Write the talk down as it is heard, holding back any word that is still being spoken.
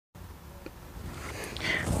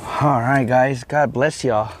All right, guys, God bless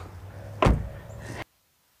y'all.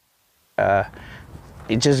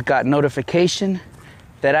 It just got notification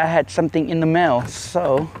that I had something in the mail,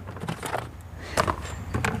 so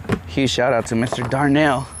huge shout out to Mr.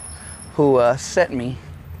 Darnell, who sent me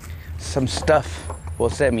some stuff.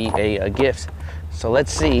 Well, sent me a gift. So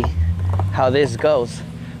let's see how this goes.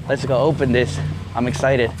 Let's go open this. I'm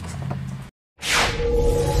excited.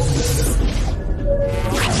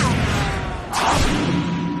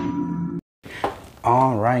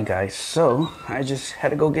 All right, guys, so I just had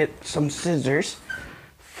to go get some scissors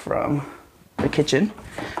from the kitchen,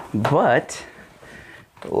 but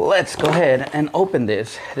let's go ahead and open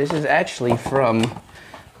this. This is actually from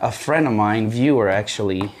a friend of mine, viewer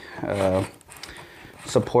actually,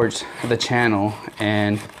 supports the channel,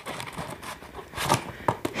 and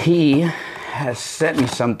he has sent me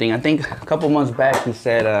something. I think a couple months back he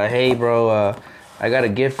said, hey bro, I got a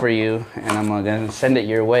gift for you and I'm gonna send it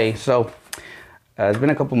your way. So it's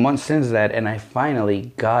been a couple months since that, and I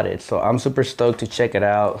finally got it. So I'm super stoked to check it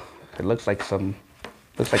out. It looks like a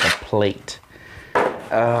plate.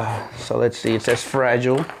 So let's see, it says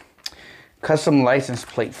fragile. Custom license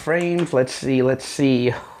plate frames. Let's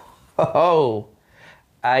see. Oh,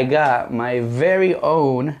 I got my very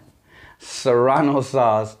own serrano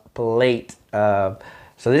sauce plate. So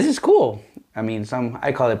this is cool. I mean,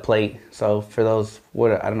 I call it plate. So for those,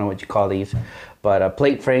 I don't know what you call these, but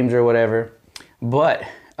plate frames or whatever. But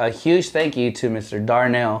a huge thank you to Mr.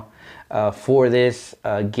 Darnell for this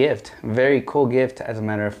gift. Very cool gift, as a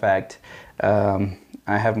matter of fact. I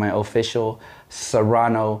have my official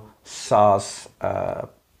serrano sauce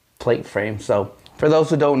plate frame. So for those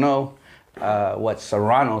who don't know what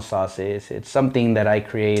serrano sauce is, it's something that I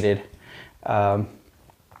created.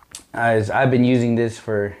 As I've been using this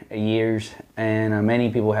for years, and many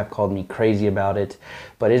people have called me crazy about it,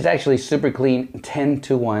 but it's actually super clean,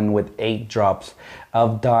 10-to-1 with 8 drops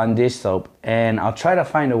of Dawn dish soap. And I'll try to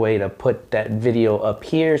find a way to put that video up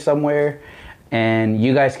here somewhere, and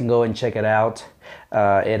you guys can go and check it out.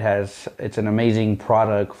 It's an amazing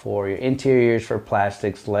product for your interiors, for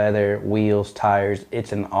plastics, leather, wheels, tires.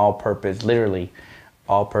 It's an all-purpose, literally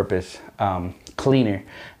all-purpose cleaner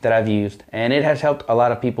that I've used, and it has helped a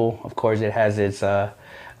lot of people. Of course, it has its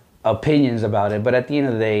opinions about it, but at the end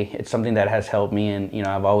of the day, it's something that has helped me. And you know,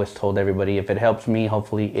 I've always told everybody, if it helps me,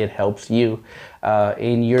 hopefully it helps you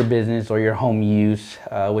in your business or your home use,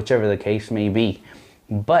 whichever the case may be.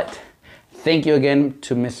 But thank you again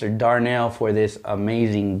to Mr. Darnell for this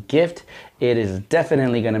amazing gift. It is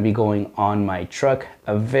definitely going to be going on my truck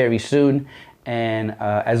very soon. And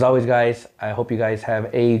as always, guys, I hope you guys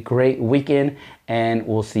have a great weekend, and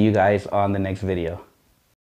we'll see you guys on the next video.